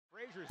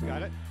Andrew's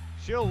got it.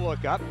 She'll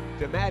look up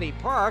to Maddi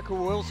Park, who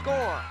will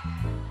score.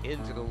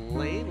 Into the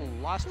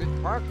lane, lost it.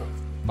 Park will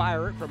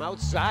fire it from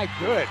outside.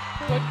 Good.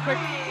 Good,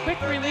 quick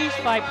release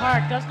by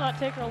Park. Does not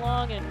take her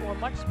long and or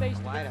much space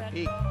to Wide defend.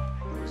 peak.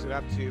 Moves it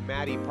up to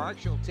Maddi Park.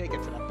 She'll take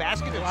it to the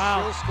basket and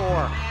Wow. she'll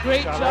score.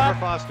 Great Shot job. over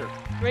Foster.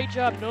 Great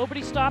job.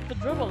 Nobody stopped the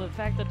dribble. In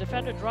fact, the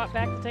defender dropped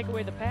back to take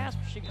away the pass.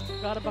 She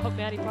forgot about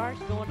Maddi Park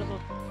going to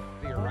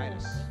the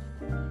Theoritis.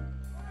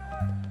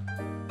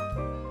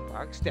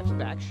 Park steps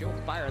back. She'll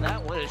fire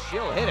that one and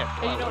she'll hit it.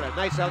 Hey, you know, what a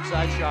nice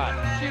outside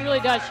shot. She really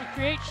does. She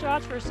creates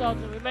shots for herself.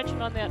 And we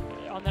mentioned on that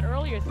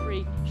earlier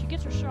three, she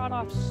gets her shot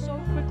off so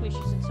quickly.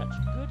 She's in such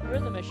good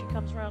rhythm as she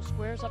comes around,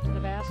 squares up to the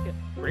basket.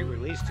 Great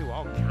release too.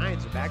 All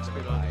kinds of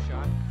backspin on the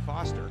shot.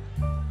 Foster,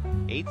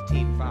 8th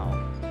team foul.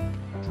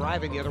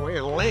 Driving the other way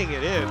and laying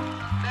it in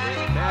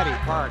is Maddi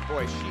Park.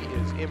 Boy, she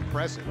is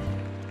impressive.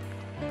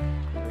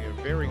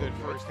 A very good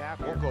first half.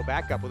 Won't go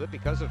back up with it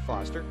because of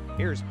Foster.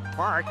 Here's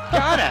Park.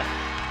 Got it!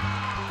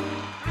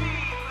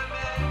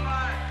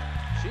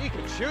 She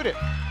can shoot it.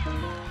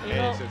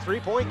 And it's a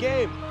three-point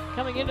game.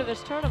 Coming into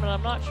this tournament,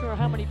 I'm not sure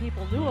how many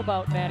people knew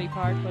about Maddi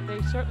Park, but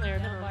they certainly are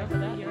going to remember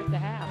that here at the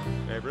half.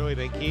 They've really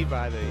been keyed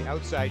by the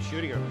outside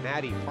shooting of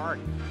Maddi Park,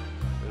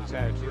 who's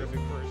had a terrific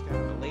first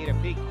half. The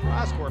late peak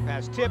cross-court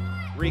pass tip,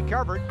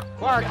 recovered.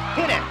 Clark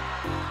hit it.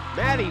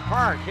 Maddi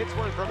Park hits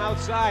one from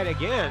outside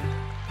again.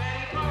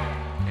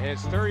 And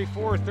it's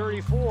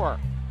 34-34.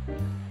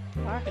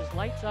 Park is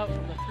lights out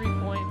from the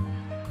three-point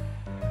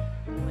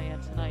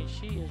land tonight.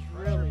 She is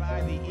really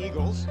by the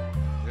Eagles.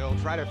 They'll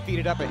try to feed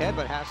it up ahead,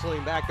 but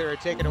hassling back there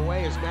to take it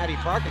away is Maddi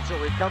Park, and she'll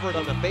recover it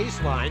on the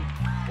baseline.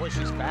 Boy,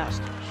 she's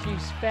fast.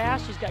 She's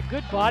fast. She's got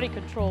good body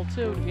control,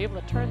 too, to be able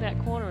to turn that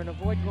corner and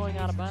avoid going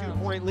out of bounds.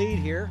 2-point lead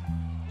here.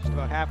 Just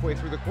about halfway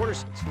through the quarter.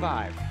 It's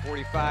 5,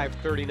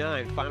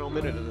 45-39. Final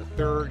minute of the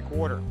third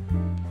quarter.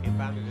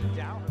 Inbounded to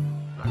Dow.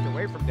 Knocked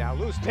away from Dow.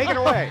 Loose. Taken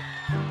away.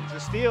 It's a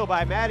steal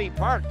by Maddi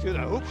Park to the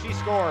hoop. She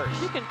scores.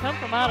 She can come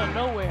from out of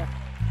nowhere.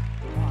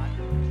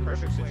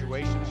 Pressure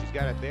situation. She's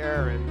got it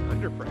there, and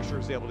under pressure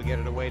is able to get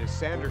it away to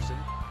Sanderson.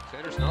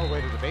 Sanderson all the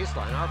way to the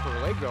baseline. Off her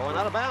leg though, and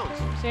out of bounds.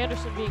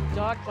 Sanderson being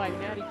dogged by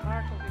Maddi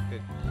Park. I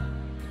think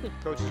that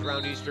coaches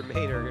around Eastern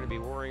Maine are going to be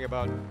worrying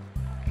about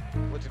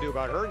what to do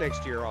about her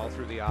next year all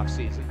through the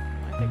offseason.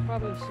 I think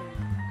probably some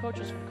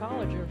coaches from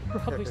college are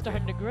probably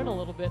starting to grin a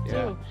little bit,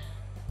 too.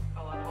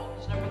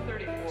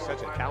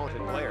 Such a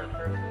talented player.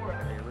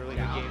 A really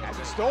good game. Has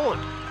it stolen.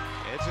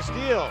 And it's a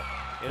steal.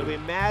 It'll be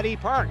Maddi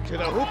Park to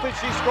the hoop, and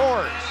she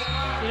scores.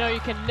 You know, you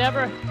can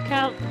never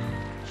count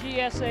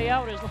GSA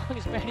out as long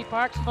as Maddi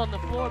Park's on the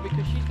floor,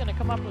 because she's going to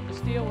come up with the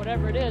steal,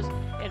 whatever it is,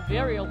 and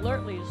very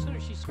alertly, as soon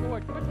as she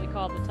scored, quickly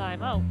called the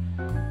timeout.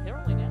 They're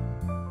only down.